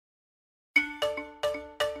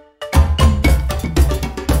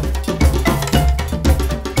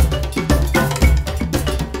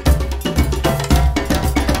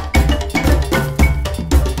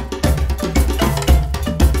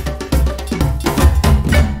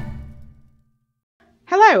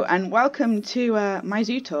Hello and welcome to my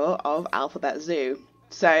zoo tour of Alphabet Zoo.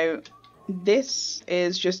 So this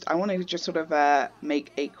is just, I wanted to just sort of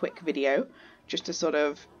make a quick video just to sort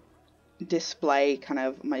of display kind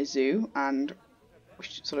of my zoo and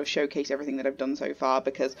sort of showcase everything that I've done so far,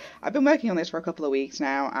 because I've been working on this for a couple of weeks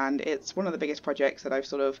now and it's one of the biggest projects that I've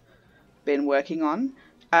sort of been working on.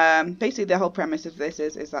 Basically the whole premise of this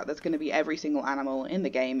is that there's going to be every single animal in the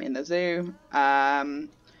game in the zoo.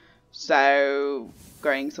 So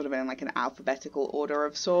going sort of in like an alphabetical order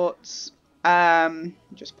of sorts.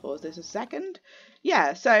 Just pause this a second.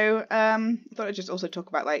 Yeah, so I thought I'd just also talk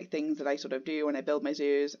about like things that I sort of do when I build my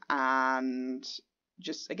zoos, and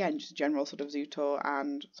just again just a general sort of zoo tour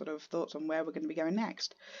and sort of thoughts on where we're going to be going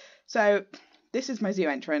next. So this is my zoo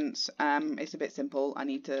entrance. It's a bit simple. I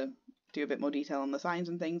need to do a bit more detail on the signs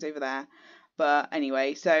and things over there. But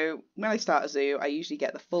anyway, so when I start a zoo, I usually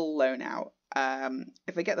get the full loan out.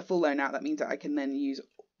 If I get the full loan out, that means that I can then use,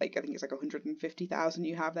 like, I think it's like 150,000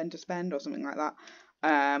 you have then to spend or something like that.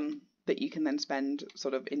 That you can then spend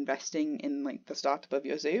sort of investing in like the startup of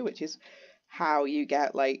your zoo, which is how you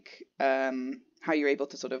get like, how you're able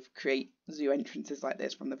to sort of create zoo entrances like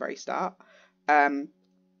this from the very start.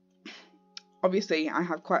 Obviously I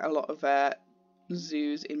have quite a lot of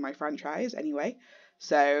zoos in my franchise anyway.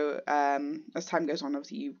 So as time goes on,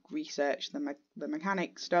 obviously you research the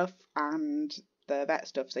mechanic stuff and the vet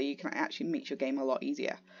stuff, so you can actually make your game a lot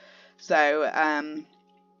easier. So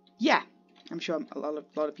yeah, I'm sure a lot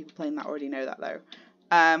of people playing that already know that though.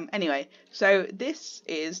 Anyway, so this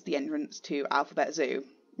is the entrance to Alphabet Zoo.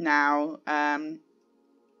 Now I'm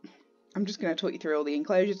just going to talk you through all the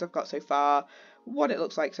enclosures I've got so far, what it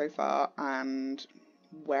looks like so far, and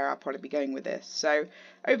where I'll probably be going with this. So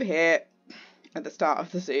over here at the start of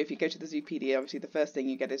the zoo, if you go to the Zoopedia, obviously the first thing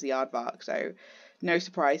you get is the aardvark, so no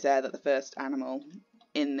surprise there that the first animal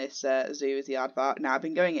in this zoo is the aardvark. Now I've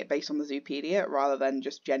been going it based on the Zoopedia rather than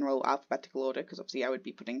just general alphabetical order, because obviously I would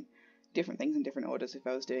be putting different things in different orders if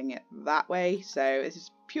I was doing it that way, so this is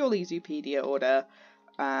purely Zoopedia order.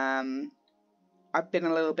 I've been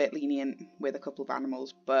a little bit lenient with a couple of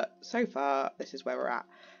animals, but so far this is where we're at.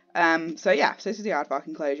 So yeah, so this is the aardvark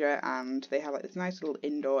enclosure, and they have like this nice little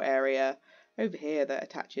indoor area over here that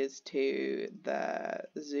attaches to the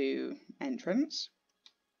zoo entrance,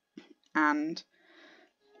 and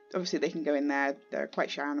obviously they can go in there. They're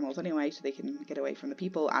quite shy animals anyway, so they can get away from the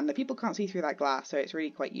people, and the people can't see through that glass, so it's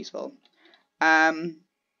really quite useful.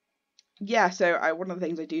 Yeah, so one of the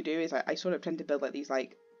things I do is I sort of tend to build like these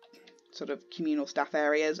like sort of communal staff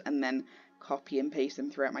areas and then copy and paste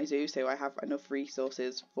them throughout my zoo, so I have enough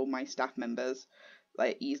resources for my staff members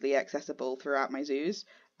like easily accessible throughout my zoos.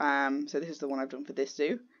 So this is the one I've done for this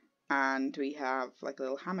zoo, and we have like a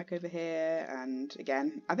little hammock over here, and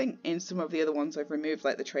again I think in some of the other ones I've removed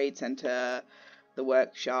like the trade centre, the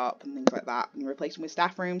workshop and things like that, and replaced them with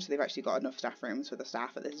staff rooms, so they've actually got enough staff rooms for the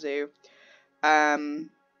staff at this zoo. Yeah,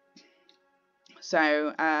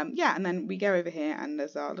 and then we go over here and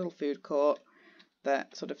there's our little food court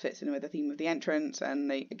that sort of fits in with the theme of the entrance,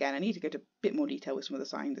 and again I need to go to a bit more detail with some of the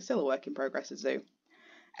signs. It's still a work in progress at zoo.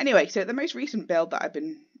 Anyway, so the most recent build that I've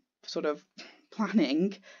been sort of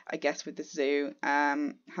planning, I guess, with this zoo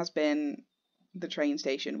has been the train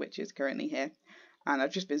station, which is currently here, and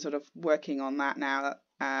I've just been sort of working on that now,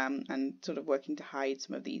 and sort of working to hide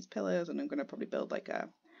some of these pillars, and I'm going to probably build like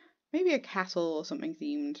maybe a castle or something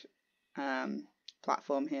themed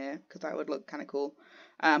platform here, because that would look kind of cool,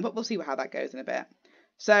 but we'll see how that goes in a bit.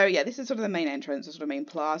 So yeah, this is sort of the main entrance, the sort of main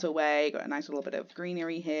plaza way. Got a nice little bit of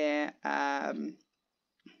greenery here,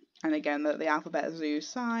 and again the Alphabet Zoo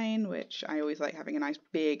sign, which I always like having a nice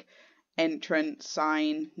big entrance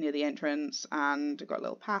sign near the entrance, and got a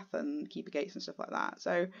little path and keeper gates and stuff like that.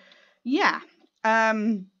 So yeah,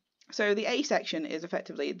 so the A section is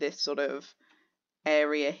effectively this sort of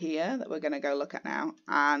area here that we're going to go look at now,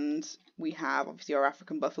 and we have obviously our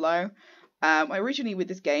African buffalo. Originally with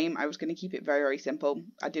this game I was going to keep it very simple.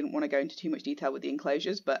 I didn't want to go into too much detail with the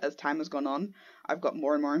enclosures, but as time has gone on I've got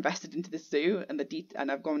more and more invested into this zoo, and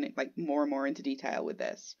and I've gone like more and more into detail with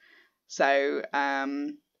this. So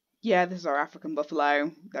yeah, this is our African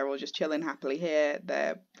buffalo. They're all just chilling happily here.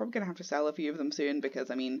 They're probably going to have to sell a few of them soon, because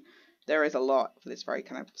I mean there is a lot for this very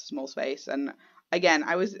kind of small space, and again,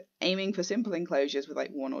 I was aiming for simple enclosures with like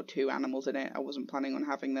 1 or 2 animals in it. I wasn't planning on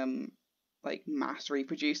having them like mass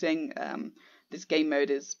reproducing. This game mode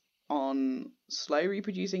is on slow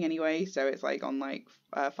reproducing anyway, so it's like on like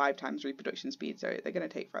 5 times reproduction speed, so they're going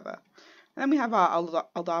to take forever. And then we have our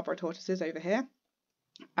Aldabra tortoises over here.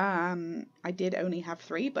 I did only have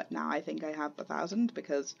 3, but now I think I have 1,000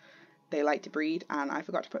 because they like to breed, and I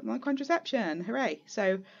forgot to put them on contraception. Hooray!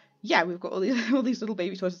 So yeah, we've got all these little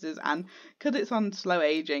baby tortoises, and because it's on slow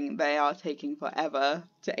aging, they are taking forever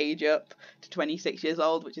to age up to 26 years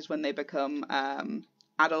old, which is when they become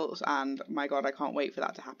adults. And my God, I can't wait for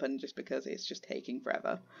that to happen, just because it's just taking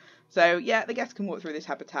forever. So yeah, the guests can walk through this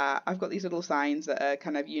habitat. I've got these little signs that are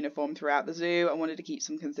kind of uniform throughout the zoo. I wanted to keep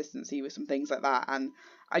some consistency with some things like that, and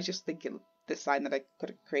I just think this sign that I could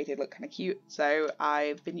have created looked kind of cute, so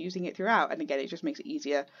I've been using it throughout. And again, it just makes it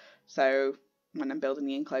easier. So when I'm building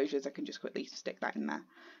the enclosures, I can just quickly stick that in there.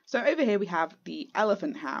 So over here we have the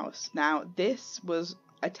elephant house. Now this was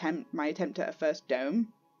my attempt at a first dome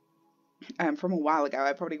from a while ago.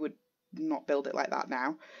 I probably would not build it like that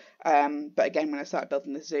now. But again, when I started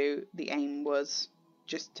building the zoo, the aim was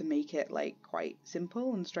just to make it like quite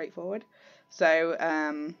simple and straightforward. So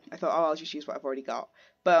I thought, oh, I'll just use what I've already got.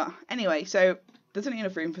 But anyway, so there's only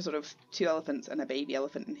enough room for sort of 2 elephants and a baby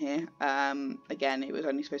elephant in here. Again, it was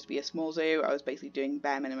only supposed to be a small zoo. I was basically doing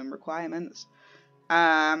bare minimum requirements.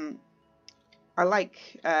 I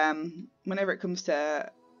like, whenever it comes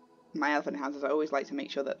to my elephant houses, I always like to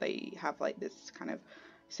make sure that they have like this kind of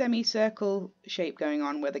semicircle shape going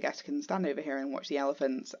on, where the guests can stand over here and watch the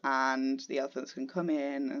elephants, and the elephants can come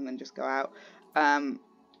in and then just go out. I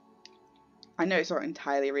know it's not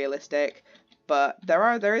entirely realistic, but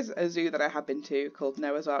there is a zoo that I have been to called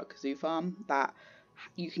Noah's Ark Zoo Farm that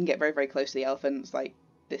you can get very, very close to the elephants, like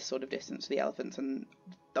this sort of distance to the elephants, and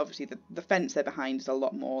obviously the fence they're behind is a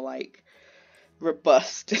lot more like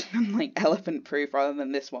robust and like elephant proof rather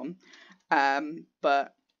than this one.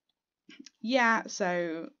 But yeah,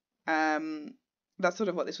 so that's sort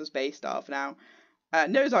of what this was based off. Now,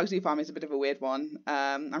 Noah's Ark Zoo Farm is a bit of a weird one.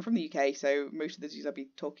 I'm from the UK, so most of the zoos I'll be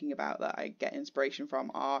talking about that I get inspiration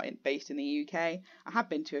from are based in the UK. I have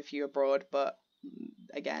been to a few abroad, but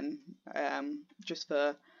again, just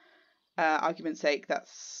for argument's sake,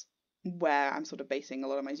 that's where I'm sort of basing a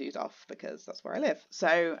lot of my zoos off, because that's where I live.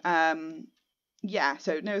 So yeah,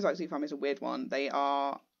 so Noah's Ark Zoo Farm is a weird one. They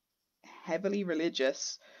are heavily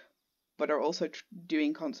religious, but are also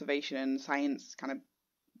doing conservation and science kind of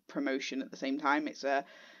promotion at the same time. It's a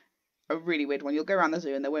really weird one. You'll go around the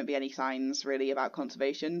zoo and there won't be any signs really about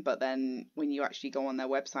conservation, but then when you actually go on their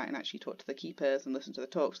website and actually talk to the keepers and listen to the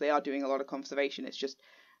talks, they are doing a lot of conservation. It's just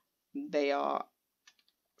they are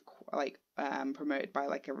like promoted by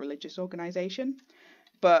like a religious organization.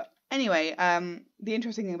 But anyway, the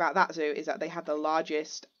interesting thing about that zoo is that they have the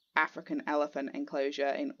largest African elephant enclosure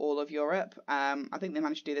in all of Europe. I think they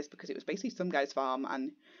managed to do this because it was basically some guy's farm,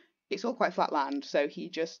 and it's all quite flat land, so he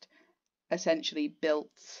just essentially built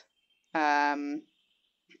a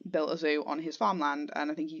zoo on his farmland,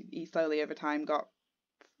 and I think he slowly over time got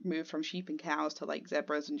moved from sheep and cows to like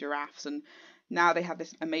zebras and giraffes, and now they have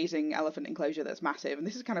this amazing elephant enclosure that's massive. And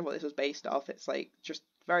this is kind of what this was based off. It's like just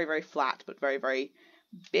very, very flat, but very, very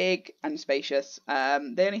big and spacious.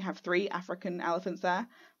 They only have 3 African elephants there,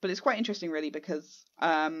 but it's quite interesting really, because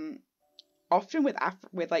often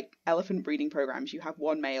with like elephant breeding programs, you have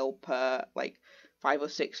 1 male per like 5 or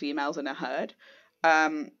 6 females in a herd.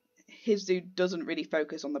 His zoo doesn't really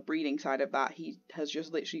focus on the breeding side of that. He has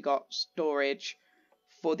just literally got storage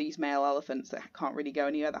for these male elephants that can't really go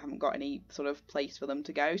anywhere, that haven't got any sort of place for them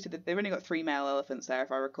to go. So they've only got 3 male elephants there,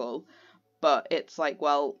 if I recall. But it's like,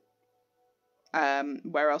 well,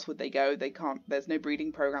 where else would they go? They can't. There's no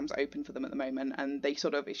breeding programs open for them at the moment, and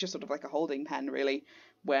it's just sort of like a holding pen really,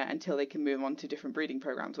 where until they can move on to different breeding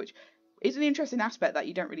programs, which is an interesting aspect that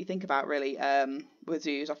you don't really think about really with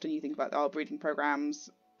zoos. Often you think about breeding programs.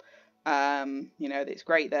 It's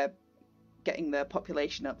great they're getting the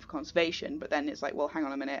population up for conservation, but then it's like, well, hang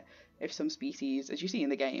on a minute. If some species, as you see in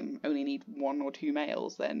the game, only need 1 or 2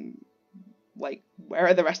 males, then like where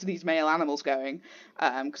are the rest of these male animals going?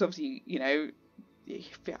 Because obviously,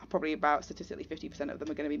 probably about statistically 50% of them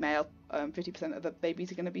are going to be male, 50% of the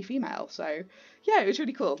babies are going to be female. So yeah, it was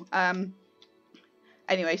really cool.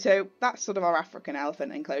 Anyway, so that's sort of our African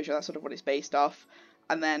elephant enclosure. That's sort of what it's based off.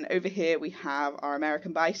 And then over here we have our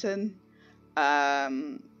American bison.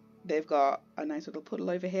 They've got a nice little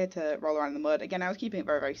puddle over here to roll around in the mud. Again, I was keeping it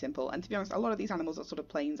very, very simple. And to be honest, a lot of these animals are sort of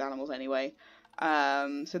plains animals anyway.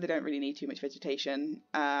 So they don't really need too much vegetation.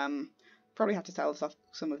 Probably have to sell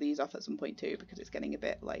some of these off at some point too, because it's getting a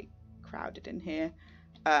bit like crowded in here.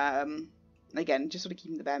 Again, just sort of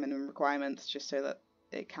keeping the bare minimum requirements, just so that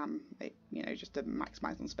just to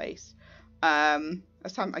maximise on space.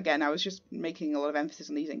 Again, I was just making a lot of emphasis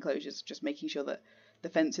on these enclosures, just making sure that the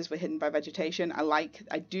fences were hidden by vegetation. I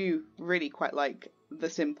do really quite like the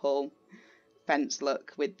simple fence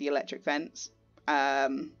look with the electric fence.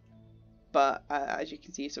 But as you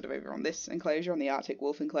can see sort of over on this enclosure, on the Arctic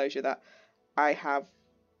wolf enclosure, that I have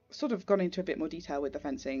sort of gone into a bit more detail with the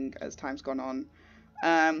fencing as time's gone on.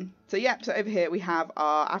 So over here we have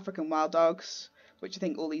our African wild dogs, which I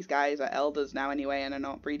think all these guys are elders now anyway and are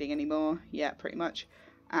not breeding anymore. Yeah, pretty much.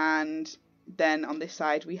 And then on this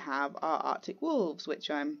side we have our Arctic wolves, which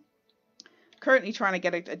I'm currently trying to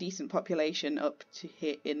get a decent population up to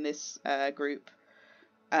hit in this group.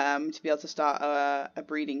 To be able to start a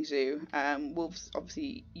breeding zoo. Wolves,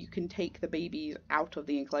 obviously, you can take the babies out of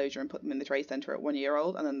the enclosure and put them in the trade centre at 1 year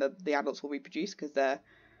old, and then the adults will reproduce because their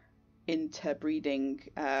interbreeding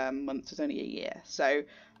months is only a year. So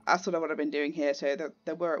that's sort of what I've been doing here. So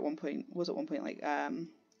there were at one point, like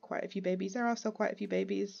quite a few babies. There are still quite a few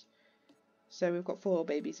babies. So we've got 4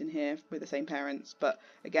 babies in here with the same parents. But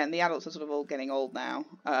again, the adults are sort of all getting old now.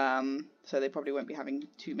 So they probably won't be having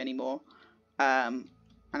too many more.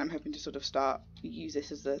 And I'm hoping to sort of use this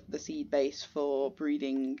as the seed base for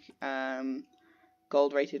breeding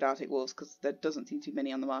gold rated Arctic wolves, because there doesn't seem to be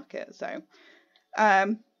many on the market. So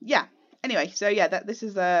yeah, anyway, so yeah, this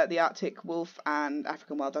is the Arctic wolf and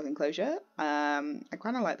African wild dog enclosure. I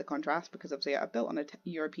kind of like the contrast because obviously I built on a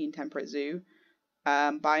European temperate zoo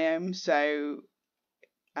biome, so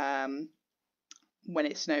when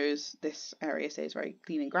it snows, this area stays very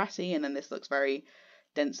clean and grassy, and then this looks very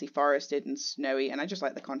densely forested and snowy, and I just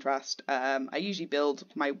like the contrast. I usually build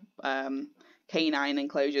my canine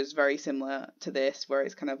enclosures very similar to this, where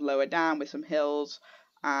it's kind of lower down with some hills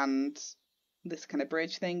and this kind of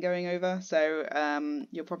bridge thing going over. So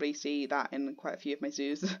you'll probably see that in quite a few of my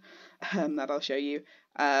zoos that I'll show you.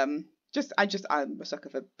 I'm a sucker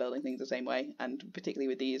for building things the same way, and particularly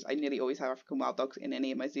with these, I nearly always have African wild dogs in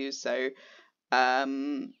any of my zoos. So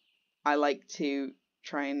I like to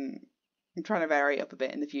I'm trying to vary it up a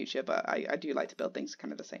bit in the future, but I do like to build things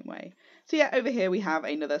kind of the same way. So yeah, over here we have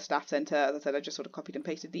another staff centre. As I said, I just sort of copied and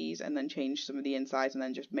pasted these and then changed some of the insides and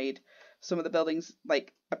then just made some of the buildings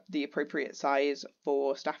like the appropriate size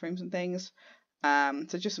for staff rooms and things.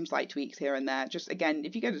 So just some slight tweaks here and there. Just again,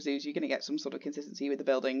 if you go to zoos, you're going to get some sort of consistency with the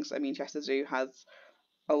buildings. I mean, Chester Zoo has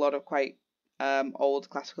a lot of quite old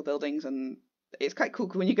classical buildings, and it's quite cool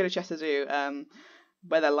when you go to Chester Zoo.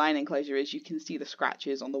 Where the lion enclosure is, you can see the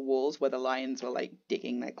scratches on the walls where the lions were like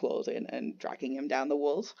digging their claws in and dragging them down the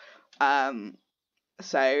walls. Again,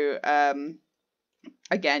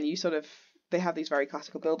 they have these very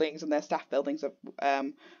classical buildings, and their staff buildings at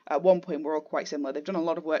one point were all quite similar. They've done a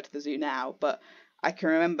lot of work to the zoo now, but I can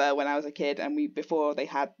remember when I was a kid and before they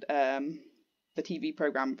had the TV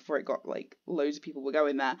program, before it got like loads of people were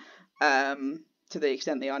going there, to the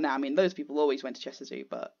extent they are now. I mean, those people always went to Chester Zoo,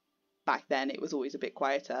 but back then it was always a bit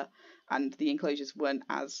quieter and the enclosures weren't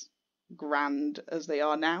as grand as they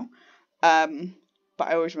are now. But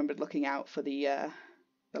I always remembered looking out for the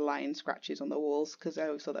lion scratches on the walls, because I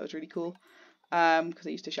always thought that was really cool, because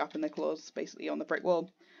they used to sharpen their claws basically on the brick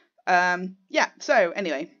wall. So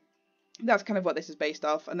anyway, that's kind of what this is based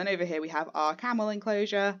off. And then over here we have our camel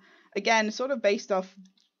enclosure, again sort of based off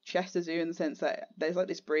Chester Zoo in the sense that there's like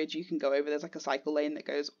this bridge you can go over. There's like a cycle lane that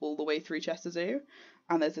goes all the way through Chester Zoo,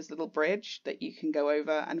 and there's this little bridge that you can go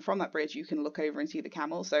over, and from that bridge you can look over and see the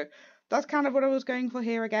camel. So that's kind of what I was going for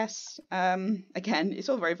here, I guess. Again, it's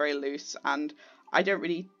all very, very loose, and I don't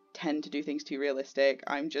really tend to do things too realistic.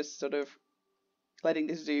 I'm just sort of letting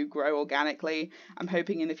this zoo grow organically. I'm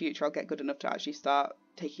hoping in the future I'll get good enough to actually start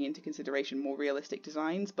taking into consideration more realistic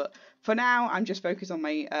designs, but for now I'm just focused on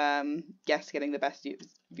my guests getting the best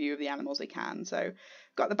view of the animals they can. So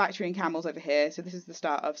got the Bactrian camels over here, so this is the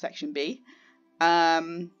start of section B.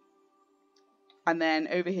 And then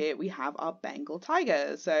over here we have our Bengal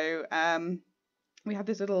tigers. So we have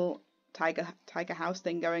this little tiger house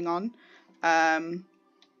thing going on, and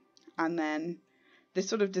then this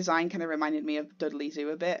sort of design kind of reminded me of Dudley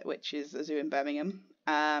Zoo a bit, which is a zoo in Birmingham.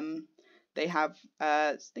 They have,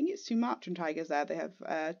 I think it's Sumatran tigers there. They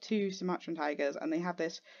have 2 Sumatran tigers, and they have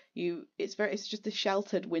this. It's just a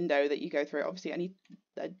sheltered window that you go through. Obviously,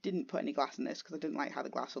 I didn't put any glass in this because I didn't like how the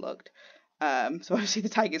glass looked. So obviously the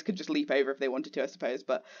tigers could just leap over if they wanted to, I suppose.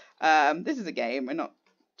 But this is a game. We're not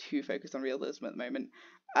too focused on realism at the moment.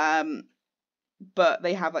 But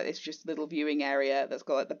they have like this just little viewing area that's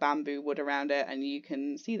got like the bamboo wood around it, and you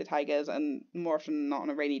can see the tigers, and more often than not on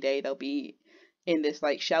a rainy day they'll be in this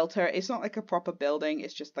like shelter. It's not like a proper building,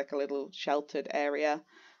 it's just like a little sheltered area,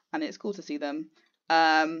 and it's cool to see them.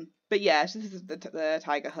 But yeah, so this is the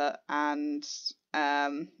tiger hut, and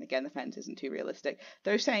again the fence isn't too realistic.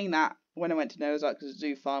 They're saying that when I went to Noah's Ark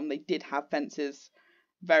Zoo Farm, they did have fences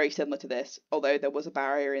very similar to this, although there was a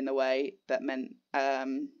barrier in the way that meant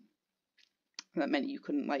you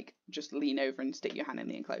couldn't like just lean over and stick your hand in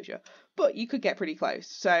the enclosure, but you could get pretty close.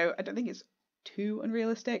 So I don't think it's too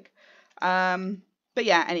unrealistic. But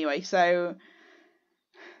yeah, anyway, so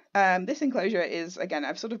this enclosure is, again,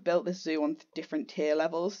 I've sort of built this zoo on different tier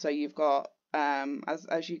levels. So you've got,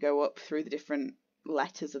 as you go up through the different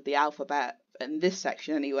letters of the alphabet, in this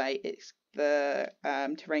section anyway, it's the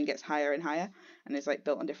terrain gets higher and higher, and it's like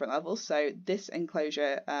built on different levels. So this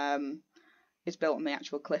enclosure is built on the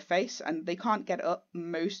actual cliff face, and they can't get up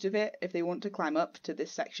most of it. If they want to climb up to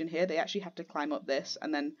this section here, they actually have to climb up this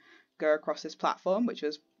and then go across this platform, which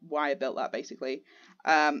was why I built that, basically.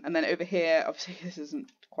 And then over here, obviously this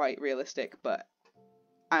isn't quite realistic, but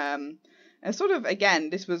and sort of, again,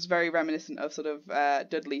 this was very reminiscent of sort of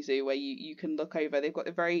Dudley Zoo, where you can look over. They've got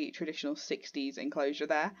a very traditional 60s enclosure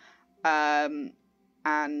there,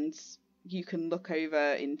 and you can look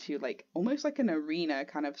over into like almost like an arena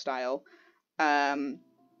kind of style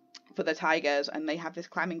for the tigers, and they have this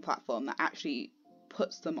climbing platform that actually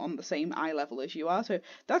puts them on the same eye level as you are. So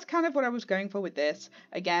that's kind of what I was going for with this.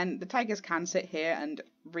 Again, the tigers can sit here, and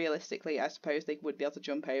realistically, I suppose they would be able to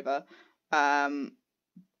jump over.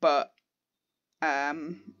 But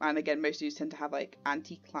and again, most zoos tend to have like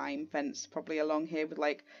anti-climb fence probably along here with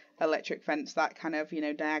like electric fence, that kind of, you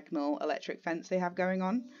know, diagonal electric fence they have going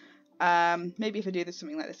on. Maybe if I do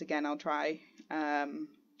something like this again, I'll try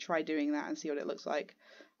doing that and see what it looks like.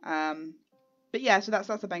 But yeah, so that's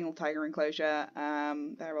the Bengal tiger enclosure.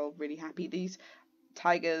 They're all really happy. These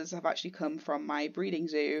tigers have actually come from my breeding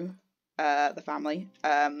zoo, the family.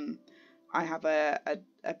 I have a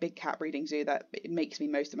big cat breeding zoo that it makes me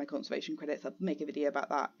most of my conservation credits. I'll make a video about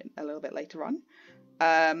that a little bit later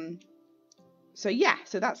on. So yeah,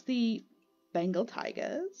 so that's the Bengal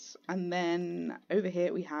tigers. And then over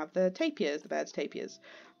here we have the tapirs, the Baird's tapirs.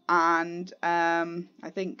 And I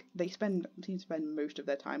think they seem to spend most of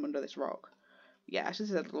their time under this rock. Yeah, this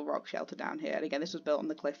is a little rock shelter down here. And again, this was built on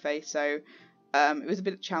the cliff face, so it was a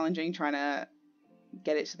bit challenging trying to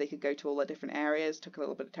get it so they could go to all the different areas. Took a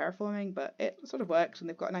little bit of terraforming, but it sort of works, and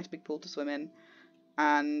they've got a nice big pool to swim in.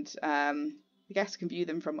 And the guests can view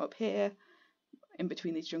them from up here, in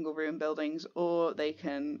between these jungle ruin buildings, or they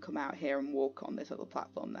can come out here and walk on this little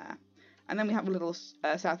platform there. And then we have a little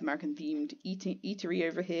South American themed eatery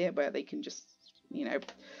over here, where they can just, you know,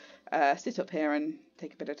 sit up here and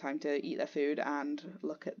take a bit of time to eat their food and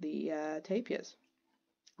look at the tapirs.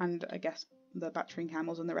 And I guess the Bactrian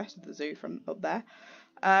camels and the rest of the zoo from up there.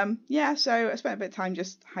 Yeah, so I spent a bit of time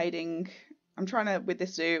just hiding. I'm trying to, with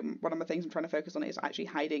this zoo, one of the things I'm trying to focus on is actually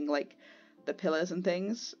hiding like the pillars and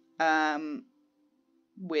things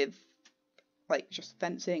with like just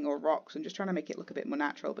fencing or rocks, and just trying to make it look a bit more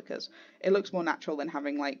natural, because it looks more natural than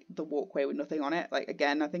having like the walkway with nothing on it. Like,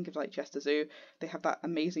 again, I think of like Chester Zoo, they have that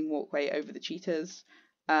amazing walkway over the cheetahs.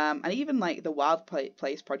 And even like the Wild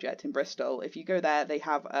Place project in Bristol, if you go there, they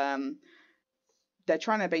have they're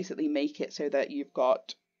trying to basically make it so that you've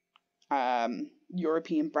got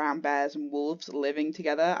European brown bears and wolves living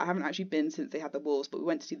together. I haven't actually been since they had the wolves, but we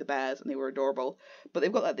went to see the bears and they were adorable. But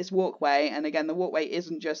they've got like this walkway, and again, the walkway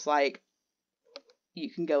isn't just like you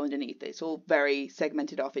can go underneath. It's all very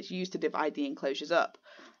segmented off. It's used to divide the enclosures up.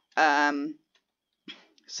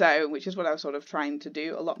 So, which is what I was sort of trying to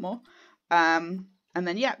do a lot more. And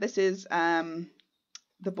then, yeah, this is the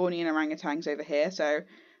Bornean orangutans over here. So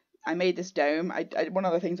I made this dome. One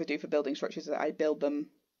of the things I do for building structures is that I build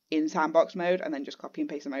them in sandbox mode and then just copy and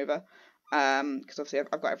paste them over. Because obviously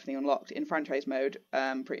I've got everything unlocked in franchise mode,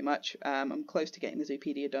 pretty much. I'm close to getting the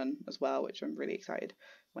Zoopedia done as well, which I'm really excited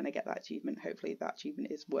when I get that achievement. Hopefully that achievement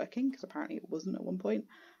is working, because apparently it wasn't at one point.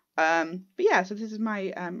 But yeah, so this is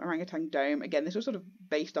my orangutan dome. Again, this was sort of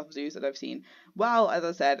based off zoos that I've seen. Well, as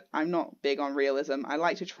I said, I'm not big on realism. I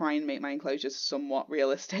like to try and make my enclosures somewhat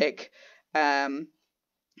realistic.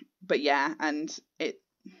 But yeah, and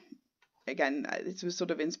again, this was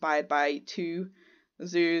sort of inspired by two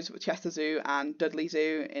zoos, Chester Zoo and Dudley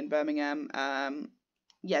Zoo in Birmingham.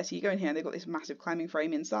 Yeah, so you go in here and they've got this massive climbing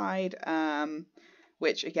frame inside,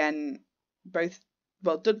 which again,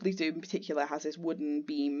 Dudley Zoo in particular has this wooden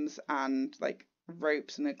beams and like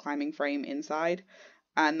ropes and a climbing frame inside.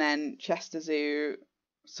 And then Chester Zoo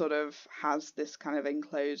sort of has this kind of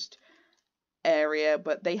enclosed area,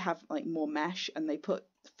 but they have like more mesh, and they put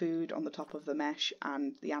food on the top of the mesh,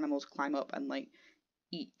 and the animals climb up and like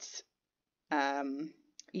eat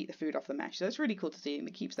the food off the mesh. So it's really cool to see, and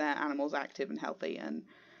it keeps their animals active and healthy, and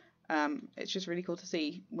it's just really cool to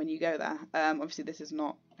see when you go there. Obviously this is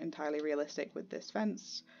not entirely realistic with this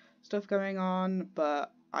fence stuff going on,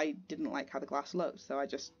 but I didn't like how the glass looked, so I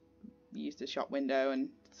just used a shop window and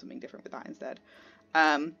something different with that instead.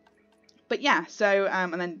 But yeah, so,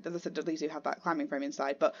 and then, as I said, Dudley Zoo had that climbing frame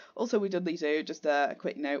inside, but also with Dudley Zoo, just a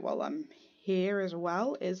quick note while I'm here as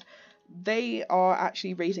well, is they are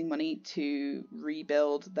actually raising money to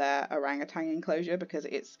rebuild their orangutan enclosure, because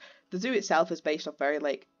the zoo itself is based off very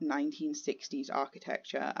like 1960s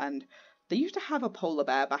architecture, and they used to have a polar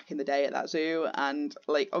bear back in the day at that zoo, and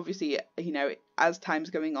like obviously, you know, as time's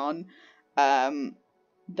going on,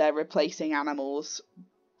 they're replacing animals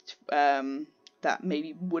that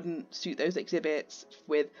maybe wouldn't suit those exhibits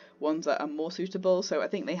with ones that are more suitable. So I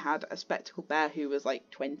think they had a spectacled bear who was like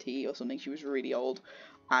 20 or something. She was really old,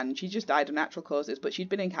 and she just died of natural causes, but she'd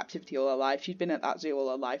been in captivity all her life. She'd been at that zoo all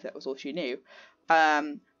her life. That was all she knew.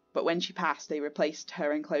 But when she passed, they replaced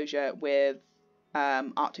her enclosure with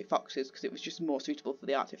Arctic foxes, because it was just more suitable for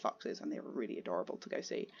the Arctic foxes, and they were really adorable to go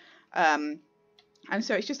see. And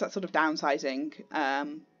so it's just that sort of downsizing,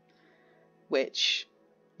 which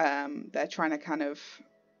they're trying to kind of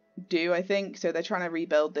do, I think. So they're trying to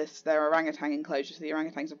rebuild their orangutan enclosure, so the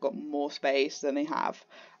orangutans have got more space than they have,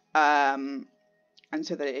 and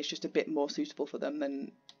so that it's just a bit more suitable for them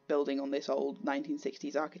than building on this old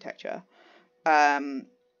 1960s architecture.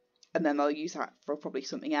 And then they'll use that for probably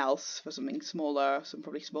something else, for something smaller,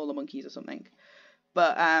 probably smaller monkeys or something.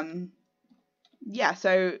 But yeah,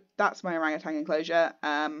 so that's my orangutan enclosure.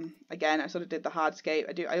 Again, I sort of did the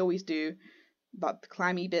hardscape. I always do about the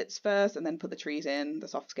climby bits first, and then put the trees in, the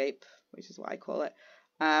softscape, which is what I call it.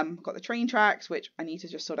 Got the train tracks, which I need to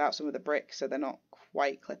just sort out some of the bricks so they're not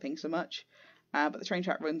quite clipping so much. But the train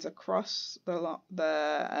track runs across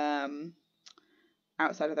the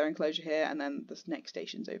outside of their enclosure here, and then the next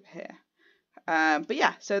station's over here. But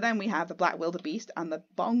yeah, so then we have the black wildebeest and the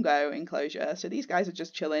bongo enclosure. So these guys are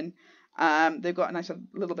just chilling. They've got a nice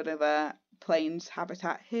little bit of a plains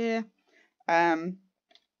habitat here,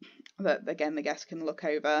 that again the guests can look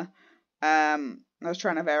over. I was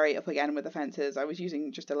trying to vary up again with the fences. I was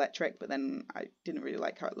using just electric, but then I didn't really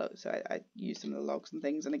like how it looked, so I used some of the logs and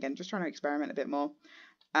things, and again just trying to experiment a bit more.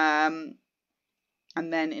 And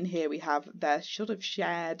then in here we have their sort of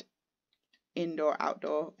shared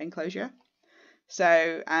indoor-outdoor enclosure.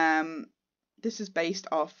 So this is based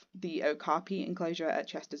off the okapi enclosure at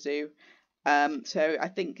Chester Zoo. So I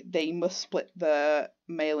think they must split the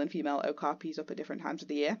male and female okapis up at different times of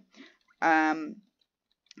the year.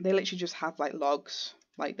 They literally just have like logs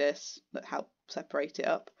like this that help separate it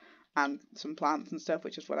up, and some plants and stuff,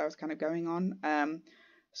 which is what I was kind of going on.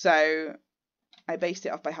 So I based it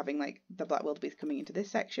off by having like the black wildebeest coming into this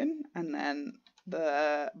section, and then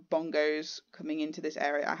the bongos coming into this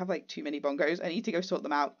area. I have like too many bongos. I need to go sort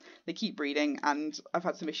them out. They keep breeding, and I've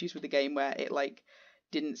had some issues with the game where it like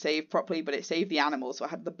didn't save properly, but it saved the animals. So I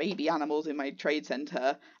had the baby animals in my trade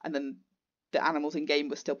center, and then the animals in game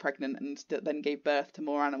were still pregnant, and then gave birth to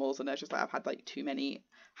more animals. And I was just like, I've had like too many.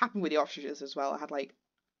 Happened with the ostriches as well. I had like,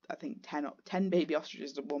 I think 10 baby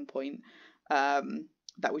ostriches at one point.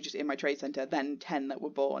 That were just in my trade center, then 10 that were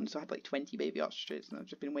born. So I had like 20 baby ostriches, and I've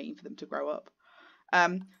just been waiting for them to grow up.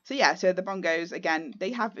 So yeah, so the bongos, again,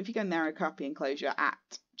 they have, if you go in their okapi enclosure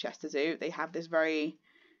at Chester Zoo, they have this very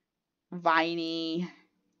viney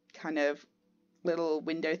kind of little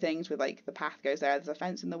window things with like the path goes there, there's a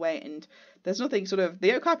fence in the way, and there's nothing sort of,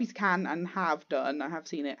 the okapis can and have done, I have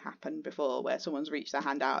seen it happen before, where someone's reached their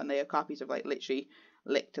hand out and the okapis have like literally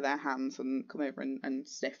licked their hands and come over and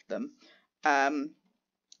sniffed them.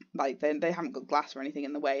 Like they haven't got glass or anything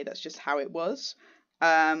in the way, that's just how it was.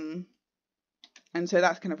 And so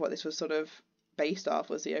that's kind of what this was sort of based off,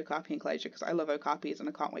 was the okapi enclosure, because I love okapis and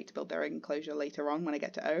I can't wait to build their enclosure later on when I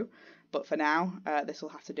get to O. But for now, this will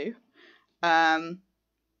have to do.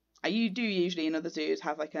 You do usually in other zoos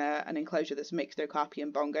have like an enclosure that's mixed okapi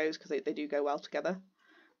and bongos, because they do go well together.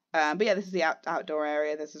 But yeah, this is the outdoor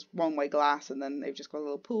area. There's this one-way glass, and then they've just got a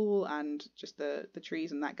little pool and just the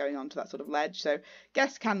trees and that going on to that sort of ledge. So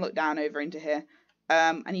guests can look down over into here.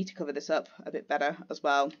 I need to cover this up a bit better as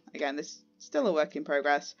well. Again, this is still a work in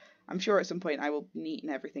progress. I'm sure at some point I will neaten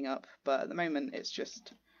everything up, but at the moment it's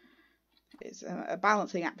a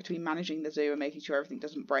balancing act between managing the zoo and making sure everything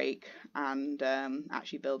doesn't break, and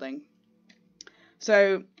actually building.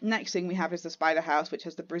 So next thing we have is the spider house, which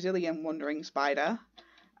has the Brazilian wandering spider.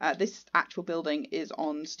 This actual building is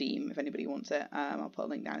on Steam if anybody wants it. I'll put a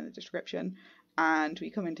link down in the description. And we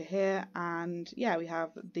come into here, and yeah, we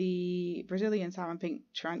have the Brazilian salmon pink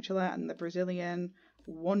tarantula and the Brazilian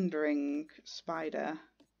wandering spider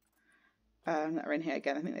that are in here.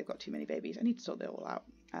 Again, I think they've got too many babies. I need to sort them all out.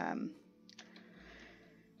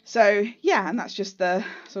 So yeah, and that's just the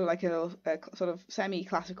sort of like a sort of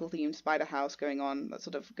semi-classical themed spider house going on that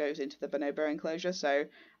sort of goes into the bonobo enclosure. So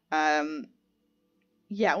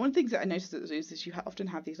yeah, one of the things that I noticed at the zoos is you often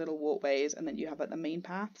have these little walkways, and then you have like the main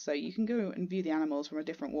path, so you can go and view the animals from a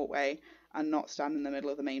different walkway and not stand in the middle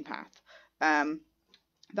of the main path.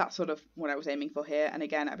 that's sort of what I was aiming for here. And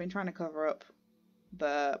again, I've been trying to cover up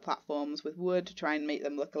the platforms with wood to try and make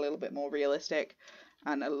them look a little bit more realistic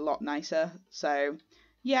and a lot nicer. So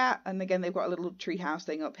yeah, and again they've got a little treehouse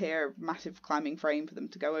thing up here, massive climbing frame for them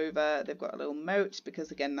to go over. They've got a little moat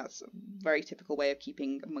because again that's a very typical way of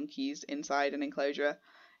keeping monkeys inside an enclosure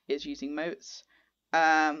is using moats.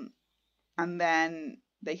 And then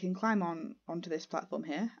they can climb onto this platform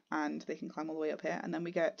here, and they can climb all the way up here, and then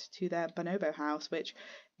we get to their bonobo house, which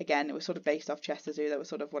again it was sort of based off Chester Zoo. That was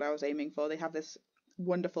sort of what I was aiming for. They have this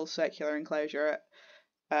wonderful circular enclosure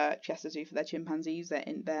at Chester Zoo for their chimpanzees. They're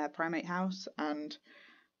in their primate house, and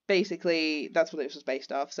basically that's what it was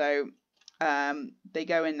based off. So they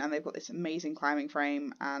go in and they've got this amazing climbing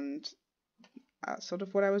frame, and that's sort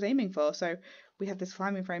of what I was aiming for. So we have this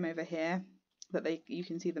climbing frame over here that you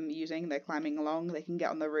can see them using. They're climbing along. They can get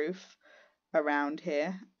on the roof around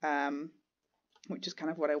here, which is kind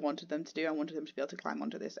of what I wanted them to do. I wanted them to be able to climb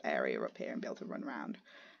onto this area up here and be able to run around.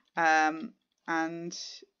 And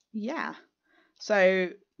yeah,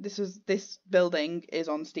 so this building is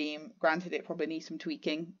on Steam. Granted, it probably needs some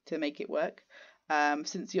tweaking to make it work.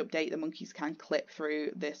 Since the update, the monkeys can clip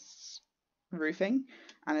through this roofing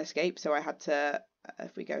and escape. So I had to,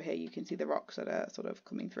 if we go here, you can see the rocks that are sort of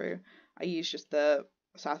coming through. I used just the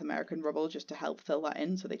South American rubble just to help fill that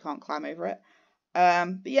in so they can't climb over it.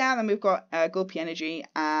 But yeah, then we've got Gulpy Energy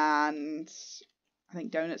and I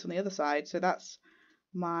think Donuts on the other side. So that's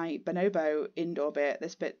my bonobo indoor bit.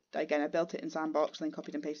 This bit, again, I built it in Sandbox and then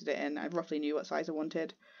copied and pasted it in. I roughly knew what size I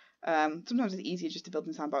wanted. Sometimes it's easier just to build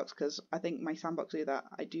in Sandbox because I think my Sandbox zoo that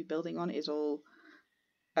I do building on is all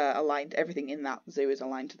aligned. Everything in that zoo is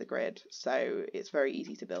aligned to the grid, so it's very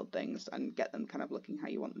easy to build things and get them kind of looking how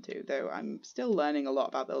you want them to, though I'm still learning a lot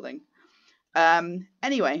about building.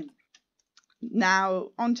 Anyway,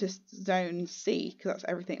 now onto Zone C, because that's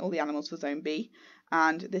everything, all the animals for Zone B,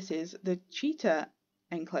 and this is the cheetah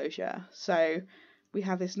enclosure. So we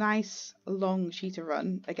have this nice long cheetah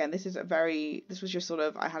run. Again, this was just sort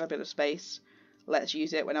of, I had a bit of space, let's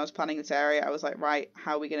use it. When I was planning this area, I was like, right,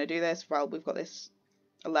 how are we going to do this? Well, we've got this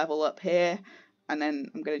level up here, and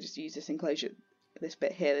then I'm going to just use this enclosure, this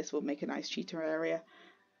bit here. This will make a nice cheetah area.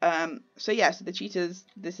 So yeah, so the cheetahs,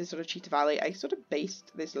 this is sort of Cheetah Valley. I sort of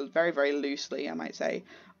based this very, very loosely, I might say,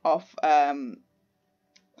 off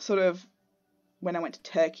sort of when I went to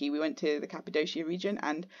Turkey. We went to the Cappadocia region,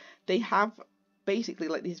 and they have basically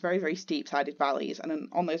like these very, very steep-sided valleys, and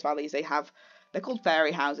on those valleys they're called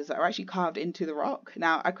fairy houses that are actually carved into the rock.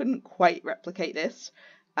 Now, I couldn't quite replicate this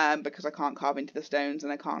because I can't carve into the stones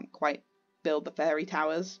and I can't quite build the fairy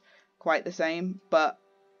towers quite the same, but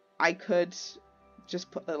I could just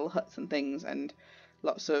put little huts and things and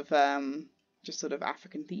lots of just sort of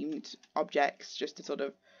African themed objects just to sort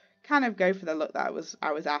of kind of go for the look that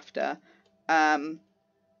I was after.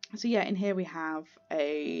 So yeah, in here we have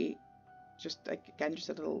just a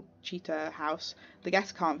little cheetah house. The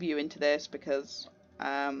guests can't view into this because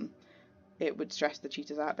it would stress the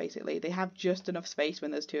cheetahs out, basically. They have just enough space when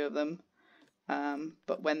there's two of them,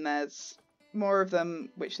 but when there's more of them,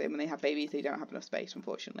 when they have babies, they don't have enough space,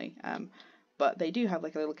 unfortunately. But they do have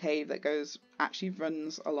like a little cave that actually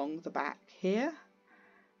runs along the back here.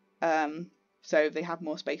 So they have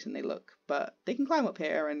more space than they look, but they can climb up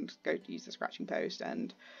here and go to use the scratching post.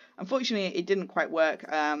 And unfortunately, it didn't quite work,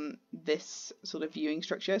 this sort of viewing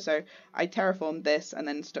structure. So I terraformed this and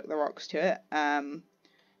then stuck the rocks to it.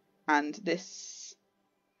 And this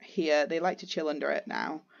here, they like to chill under it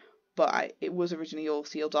now, but it was originally all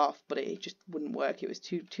sealed off, but it just wouldn't work. It was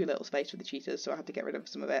too little space for the cheetahs, so I had to get rid of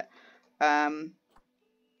some of it.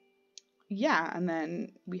 Yeah, and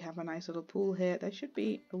then we have a nice little pool here. There should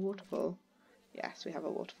be a waterfall. Yes, we have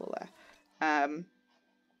a waterfall there.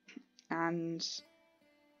 And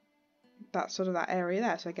that's sort of that area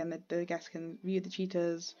there. So again, the guests can view the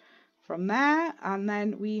cheetahs from there, and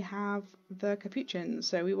then we have the capuchins.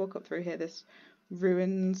 So we walk up through here, this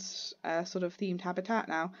ruins sort of themed habitat.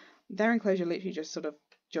 Now, their enclosure literally just sort of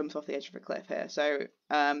jumps off the edge of a cliff here, so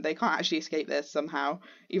they can't actually escape this somehow,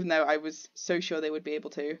 even though I was so sure they would be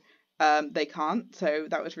able to. They can't, so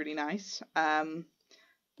that was really nice.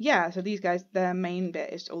 Yeah, so these guys, their main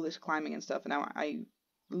bit is all this climbing and stuff. Now, I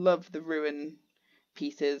love the ruin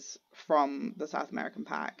pieces from the South American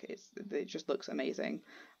pack. It just looks amazing.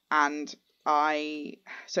 And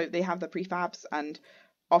so they have the prefabs, and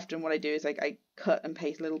often what I do is I cut and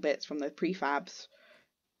paste little bits from the prefabs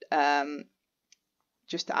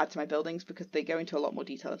just to add to my buildings, because they go into a lot more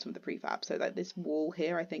detail in some of the prefabs. So like this wall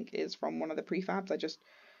here, I think, is from one of the prefabs. I just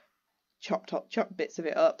chopped bits of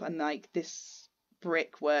it up, and like this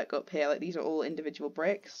brick work up here, like these are all individual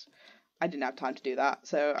bricks. I didn't have time to do that,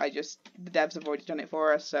 so the devs have already done it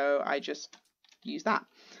for us, so I just use that.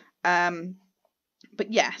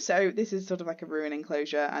 But yeah, so this is sort of like a ruin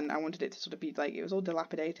enclosure, and I wanted it to sort of be like, it was all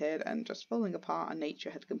dilapidated and just falling apart, and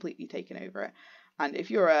nature had completely taken over it. And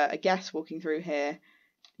if you're a guest walking through here,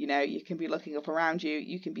 you know, you can be looking up around you,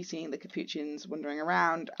 you can be seeing the capuchins wandering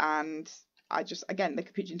around, and again, the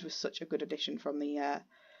capuchins were such a good addition from the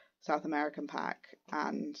South American pack,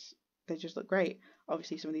 and they just look great.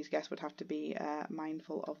 Obviously, some of these guests would have to be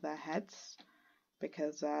mindful of their heads,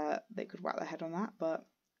 because they could whack their head on that, but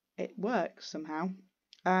it works somehow.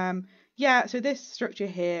 Yeah, so this structure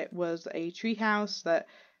here was a treehouse that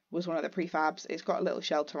was one of the prefabs. It's got a little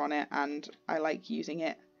shelter on it, and I like using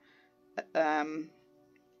it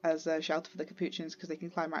as a shelter for the capuchins because they can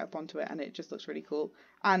climb right up onto it, and it just looks really cool.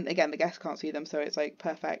 And again, the guests can't see them, so it's like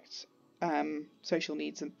perfect social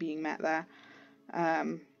needs being met there.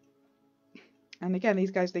 And again, these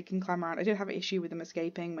guys, they can climb around. I did have an issue with them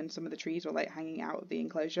escaping when some of the trees were like hanging out of the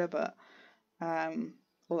enclosure, but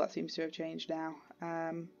all that seems to have changed now.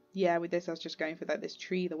 Yeah, with this, I was just going for that. This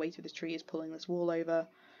tree, the weight of this tree is pulling this wall over.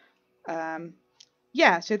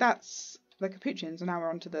 Yeah, so that's the capuchins, and now we're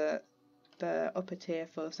on to the upper tier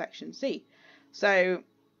for section C. So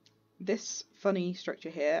this funny structure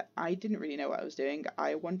here, I didn't really know what I was doing.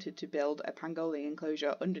 I wanted to build a pangolin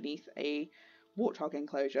enclosure underneath a warthog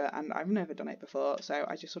enclosure, and I've never done it before, so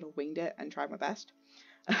I just sort of winged it and tried my best.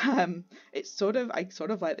 I sort of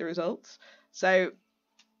like the results. So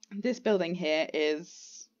this building here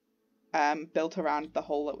is built around the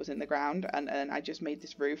hole that was in the ground, and I just made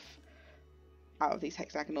this roof out of these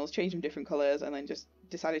hexagonals, changed them different colours, and then just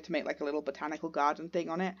decided to make like a little botanical garden thing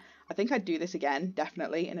on it. I think I'd do this again,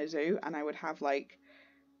 definitely, in a zoo, and I would have like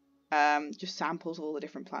just samples of all the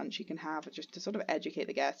different plants you can have, just to sort of educate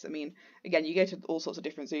the guests. I mean, again, you go to all sorts of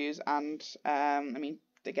different zoos, and I mean,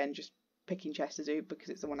 again, just picking Chester Zoo because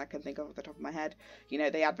it's the one I can think of off the top of my head. You know,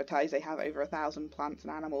 they advertise they have over 1,000 plants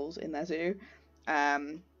and animals in their zoo.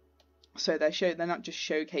 So they're not just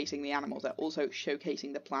showcasing the animals, they're also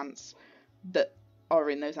showcasing the plants that are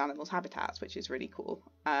in those animals' habitats, which is really cool.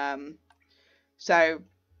 So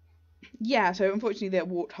yeah, so unfortunately the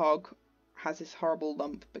warthog has this horrible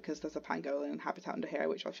lump because there's a pangolin habitat under here,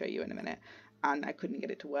 which I'll show you in a minute, and I couldn't get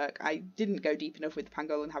it to work. I didn't go deep enough with the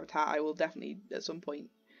pangolin habitat. I will definitely at some point,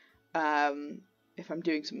 if I'm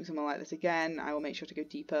doing something like this again, I will make sure to go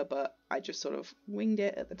deeper, but I just sort of winged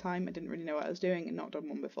it at the time. I didn't really know what I was doing and not done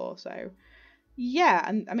one before, so yeah.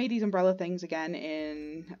 And I made these umbrella things again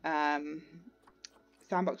in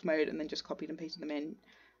sandbox mode and then just copied and pasted them in.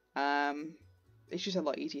 It's just a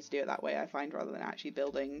lot easier to do it that way, I find, rather than actually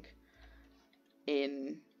building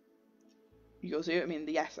in your zoo. I mean,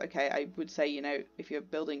 yes, okay, I would say, you know, if you're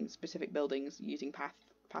building specific buildings using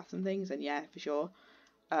paths and things, then yeah, for sure,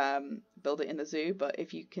 build it in the zoo. But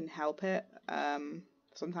if you can help it,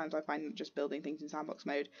 sometimes I find just building things in sandbox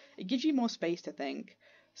mode, it gives you more space to think.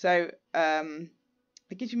 So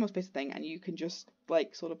it gives you more space to think, and you can just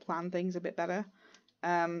like sort of plan things a bit better.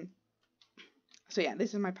 So yeah,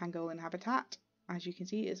 this is my pangolin habitat. As you can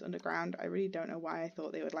see, it's underground. I really don't know why I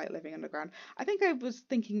thought they would like living underground. I think I was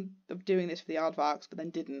thinking of doing this for the aardvarks, but then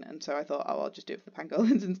didn't, and so I thought, oh, I'll just do it for the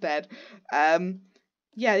pangolins instead.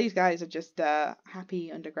 Yeah, these guys are just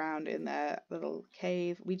happy underground in their little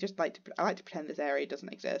cave. I like to pretend this area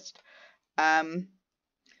doesn't exist. So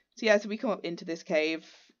yeah, so we come up into this cave,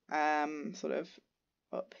 sort of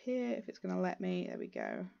up here, if it's going to let me. There we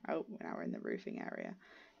go. Oh, now we're in the roofing area.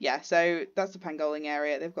 Yeah, so that's the pangolin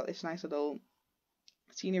area. They've got this nice little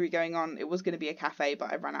scenery going on. It was going to be a cafe,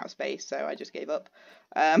 but I ran out of space, so I just gave up.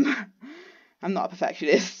 I'm not a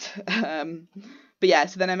perfectionist. But yeah,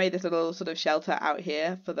 so then I made this little sort of shelter out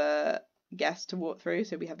here for the guests to walk through.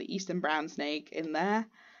 So we have the eastern brown snake in there,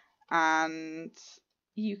 and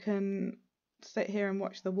you can sit here and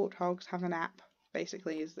watch the warthogs have a nap,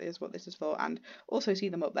 basically, is what this is for, and also see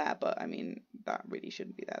them up there, but I mean, that really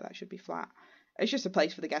shouldn't be there. That should be flat. It's just a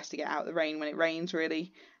place for the guests to get out of the rain when it rains,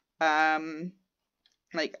 really.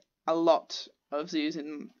 Like a lot of zoos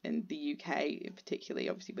in the UK, particularly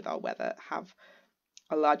obviously with our weather, have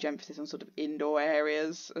a large emphasis on sort of indoor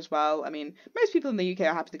areas as well. I mean, most people in the UK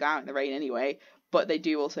are happy to go out in the rain anyway, but they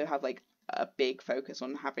do also have like a big focus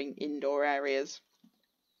on having indoor areas.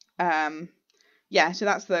 Yeah, so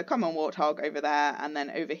that's the common warthog over there, and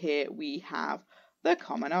then over here we have the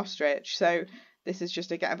common ostrich. So this is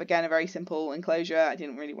just again a very simple enclosure. I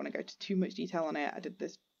didn't really want to go to too much detail on it. I did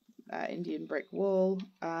this Indian brick wall,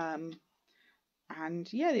 and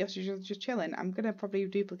yeah, the ostrich is just chilling. I'm gonna probably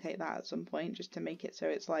duplicate that at some point just to make it so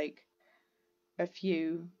it's like a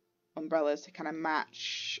few umbrellas to kind of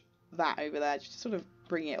match that over there just to sort of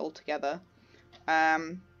bring it all together.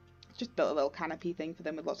 Just built a little canopy thing for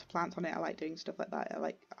them with lots of plants on it. I like doing stuff like that. I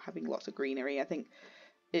like having lots of greenery. I think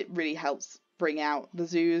it really helps bring out the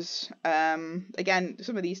zoos. Again,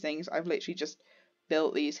 some of these things I've literally just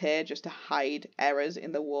built these here just to hide errors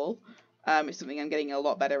in the wall. It's something I'm getting a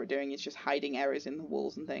lot better at doing, is just hiding errors in the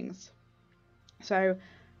walls and things. So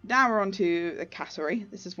now we're on to the cassowary.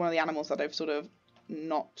 This is one of the animals that I've sort of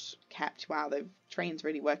not kept. Wow, the train's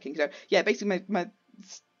really working. So yeah, basically my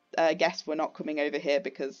guests were not coming over here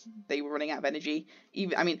because they were running out of energy.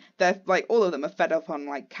 Even, I mean, they're like, all of them are fed up on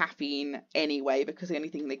like caffeine anyway, because the only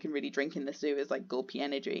thing they can really drink in the zoo is like gulpy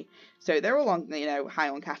energy. So they're all on, you know, high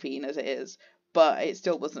on caffeine as it is, but it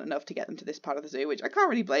still wasn't enough to get them to this part of the zoo, which I can't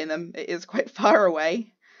really blame them. It is quite far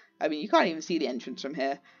away. I mean, you can't even see the entrance from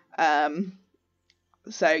here.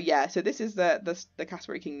 So yeah, so this is the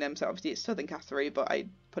cassowary kingdom. So obviously it's southern cassowary, but I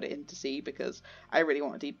put it into sea because I really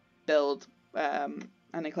wanted to build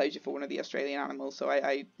an enclosure for one of the Australian animals, so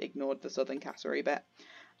I ignored the southern cassowary bit.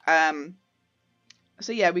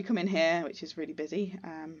 So yeah, we come in here, which is really busy,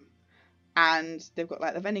 and they've got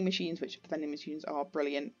like the vending machines, which the vending machines are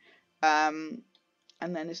brilliant. And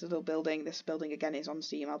then this building again is on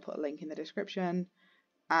Steam. I'll put a link in the description.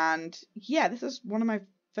 And yeah, this is one of my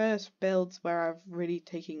first builds where I've really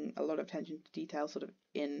taken a lot of attention to detail sort of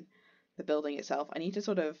in the building itself. I need to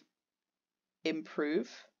sort of improve.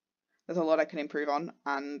 There's a lot I can improve on,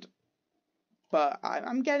 but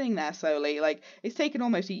I'm getting there slowly. Like, it's taken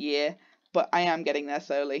almost a year, but I am getting there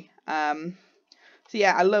slowly. So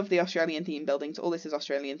yeah, I love the Australian theme buildings. All this is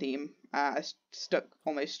Australian theme. I stuck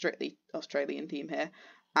almost strictly Australian theme here.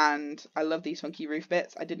 And I love these funky roof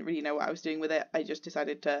bits. I didn't really know what I was doing with it. I just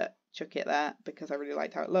decided to chuck it there because I really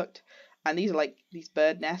liked how it looked. And these are like these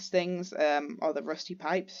bird nest things, or the rusty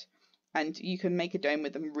pipes. And you can make a dome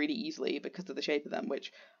with them really easily because of the shape of them,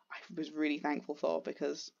 which I was really thankful for,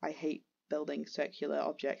 because I hate building circular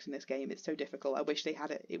objects in this game. It's so difficult. I wish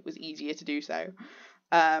it was easier to do so.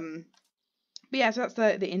 But yeah, so that's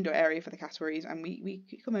the indoor area for the cassowaries, and we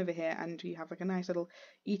come over here and we have like a nice little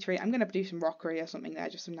eatery. I'm going to do some rockery or something there,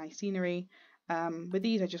 just some nice scenery. With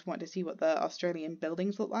these, I just wanted to see what the Australian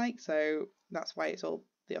buildings look like, so that's why it's all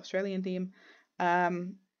the Australian theme.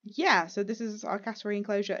 Yeah, so this is our cassowary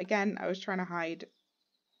enclosure. Again, I was trying to hide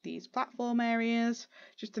these platform areas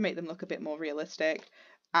just to make them look a bit more realistic.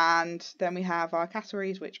 And then we have our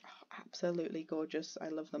cassowaries, which are absolutely gorgeous. I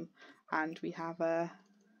love them. And we have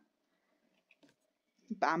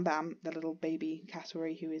Bam Bam, the little baby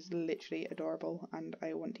cassowary, who is literally adorable, and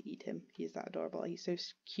I want to eat him. He is that adorable. He's so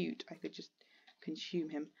cute. I could just consume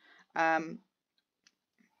him.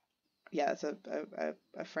 Yeah, that's a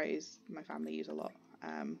phrase my family use a lot.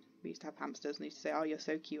 We used to have hamsters, and they used to say, "Oh, you're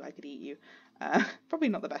so cute, I could eat you." Probably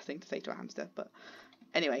not the best thing to say to a hamster, but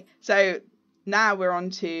anyway. So now we're on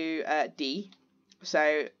to D.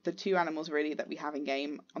 So the two animals really that we have in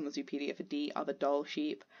game on the Zoopedia for D are the Dhole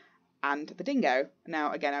sheep and the dingo.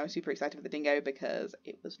 Now, again, I was super excited for the dingo because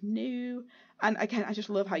it was new. And again, I just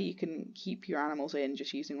love how you can keep your animals in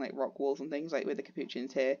just using like rock walls and things. Like with the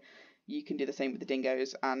capuchins here, you can do the same with the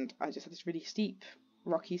dingoes. And I just had this really steep,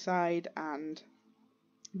 rocky side, and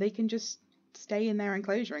they can just stay in their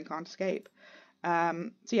enclosure and can't escape. So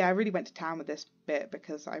yeah, I really went to town with this bit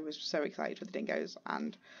because I was so excited for the dingoes.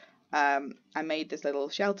 And I made this little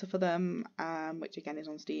shelter for them, which again is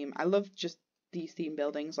on Steam. I love just these theme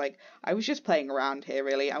buildings. Like, I was just playing around here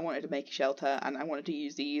really. I wanted to make a shelter and I wanted to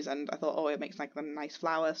use these, and I thought, oh, it makes like a nice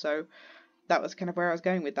flower, so that was kind of where I was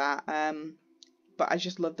going with that. But I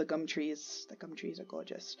just love the gum trees. The gum trees are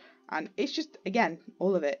gorgeous, and it's just, again,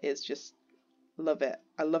 all of it is just, love it.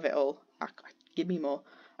 I love it all. Give me more.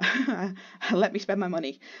 Let me spend my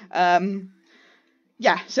money.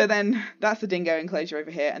 Yeah, so then that's the dingo enclosure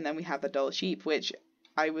over here, and then we have the Dhole sheep, which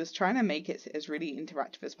I was trying to make it as really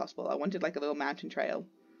interactive as possible. I wanted like a little mountain trail,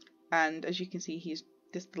 and as you can see,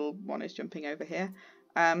 this little one is jumping over here.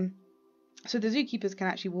 So the zookeepers can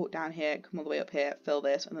actually walk down here, come all the way up here, fill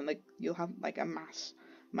this, and then you'll have like a mass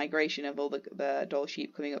migration of all the Dhole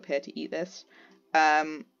sheep coming up here to eat this.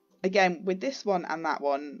 Again, with this one and that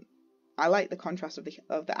one, I like the contrast of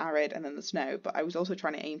the arid and then the snow, but I was also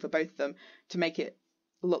trying to aim for both of them to make it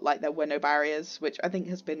look like there were no barriers, which I think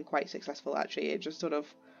has been quite successful actually. It just sort of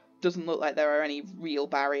doesn't look like there are any real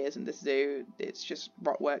barriers in this zoo. It's just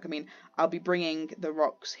rock work. I mean, I'll be bringing the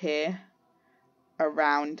rocks here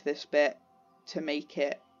around this bit to make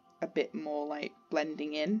it a bit more like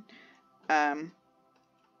blending in.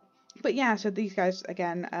 But yeah, so these guys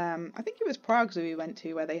again, I think it was Prague Zoo we went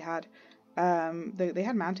to, where they had they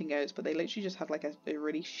had mountain goats, but they literally just had like a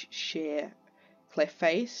really sheer cliff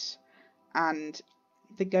face, and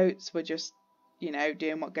the goats were just, you know,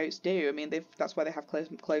 doing what goats do. I mean, that's why they have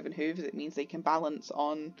cloven hooves. It means they can balance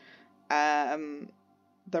on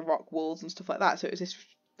the rock walls and stuff like that. So it was this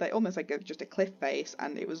like almost like just a cliff face,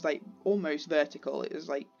 and it was like almost vertical. It was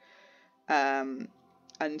like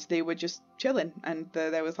and they were just chilling, and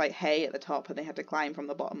there was like hay at the top, and they had to climb from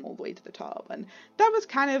the bottom all the way to the top. And that was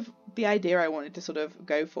kind of the idea I wanted to sort of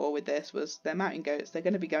go for with this. Was they're mountain goats, they're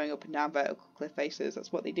going to be going up and down vertical cliff faces.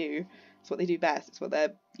 That's what they do. It's what they do best. It's what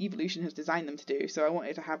their evolution has designed them to do. So I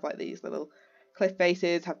wanted to have like these little cliff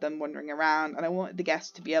faces, have them wandering around, and I wanted the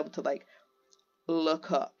guests to be able to like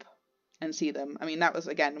look up and see them. I mean, that was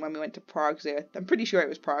again when we went to Prague Zoo. I'm pretty sure it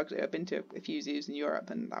was Prague Zoo. I've been to a few zoos in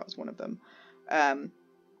Europe, and that was one of them.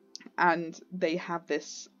 And they have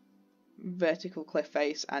this vertical cliff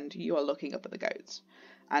face, and you are looking up at the goats,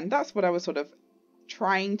 and that's what I was sort of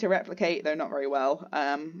trying to replicate, though not very well.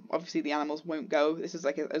 Obviously the animals won't go. This is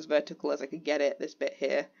like as vertical as I could get it, this bit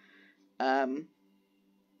here.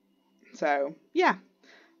 So yeah,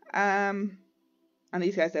 and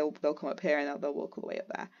these guys, they'll come up here and they'll walk all the way up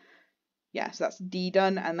there. Yeah, so that's D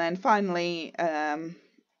done, and then finally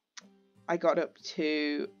I got up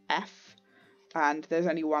to F. And there's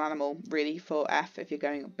only one animal really for F if you're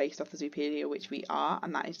going based off the Zoopedia, which we are,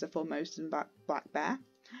 and that is the Formosan black bear.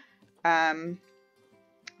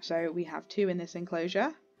 So we have 2 in this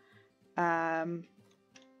enclosure. And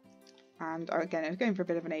again, I was going for a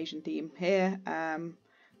bit of an Asian theme here,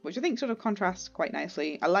 which I think sort of contrasts quite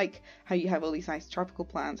nicely. I like how you have all these nice tropical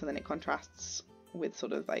plants, and then it contrasts with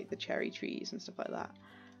sort of like the cherry trees and stuff like that.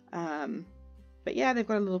 But yeah, they've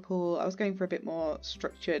got a little pool. I was going for a bit more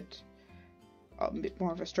structured. A bit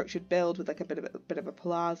more of a structured build with like a bit of a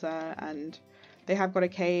plaza, and they have got a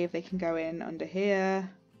cave they can go in under here,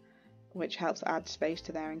 which helps add space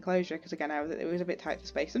to their enclosure, because again it was a bit tight for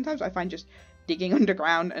space. Sometimes I find just digging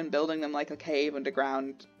underground and building them like a cave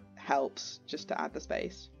underground helps just to add the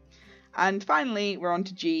space. And finally we're on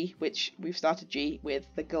to G, which we've started G with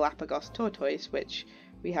the Galapagos tortoise, which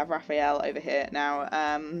we have Raphael over here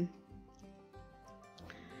now.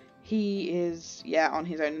 He is, yeah, on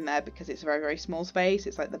his own in there because it's a very, very small space.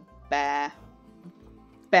 It's like the bare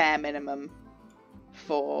minimum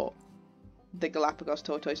for the Galapagos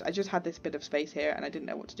tortoise. I just had this bit of space here and I didn't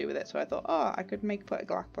know what to do with it, so I thought, oh, I could put a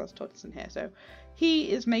Galapagos tortoise in here. So he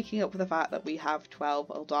is making up for the fact that we have 12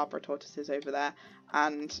 Aldabra tortoises over there,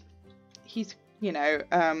 and he's, you know,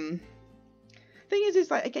 thing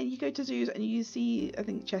is like, again, you go to zoos and you see, I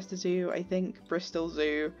think Chester Zoo, I think Bristol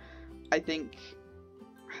Zoo, I think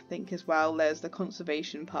as well there's the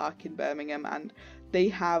Conservation Park in Birmingham, and they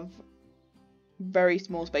have very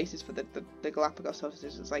small spaces for the Galapagos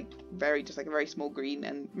tortoises. It's like just like a very small green,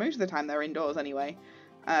 and most of the time they're indoors anyway.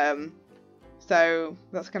 So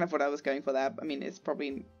that's kind of what I was going for there. I mean, it's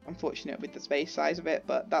probably unfortunate with the space size of it,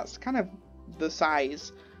 but that's kind of the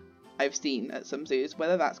size I've seen at some zoos.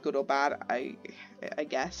 Whether that's good or bad, I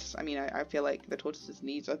guess. I mean, I feel like the tortoises'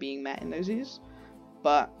 needs are being met in those zoos.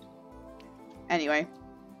 But anyway,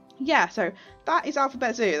 yeah, so that is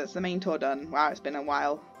Alphabet Zoo. That's the main tour done. Wow, it's been a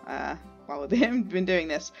while while we've been doing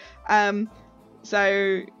this.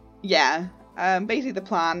 So yeah, basically the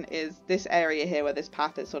plan is this area here where this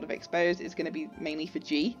path is sort of exposed is going to be mainly for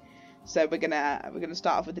G. So we're gonna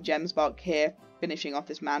start off with the Gems Bog here, finishing off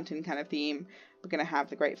this mountain kind of theme. We're gonna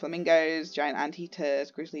have the great flamingos, giant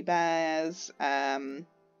anteaters, grizzly bears, and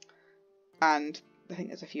I think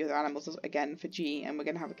there's a few other animals again for G, and we're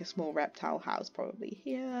going to have like a small reptile house probably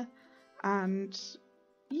here, and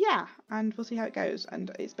yeah, and we'll see how it goes. And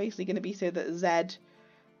it's basically going to be so that Z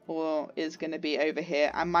is going to be over here.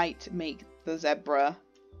 I might make the zebra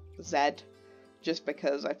Z, just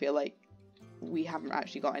because I feel like we haven't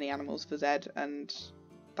actually got any animals for Z, and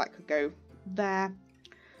that could go there.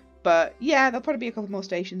 But yeah, there'll probably be a couple more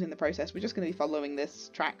stations in the process. We're just going to be following this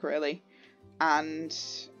track really, and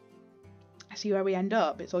see where we end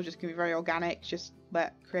up. It's all just going to be very organic, just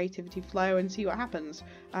let creativity flow and see what happens.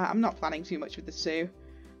 I'm not planning too much with the zoo.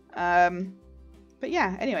 But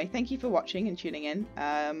yeah, anyway, thank you for watching and tuning in.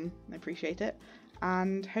 I appreciate it.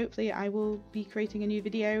 And hopefully I will be creating a new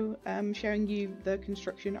video showing you the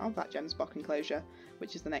construction of that Gems Bog enclosure,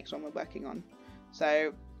 which is the next one we're working on.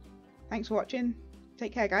 So thanks for watching.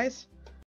 Take care, guys.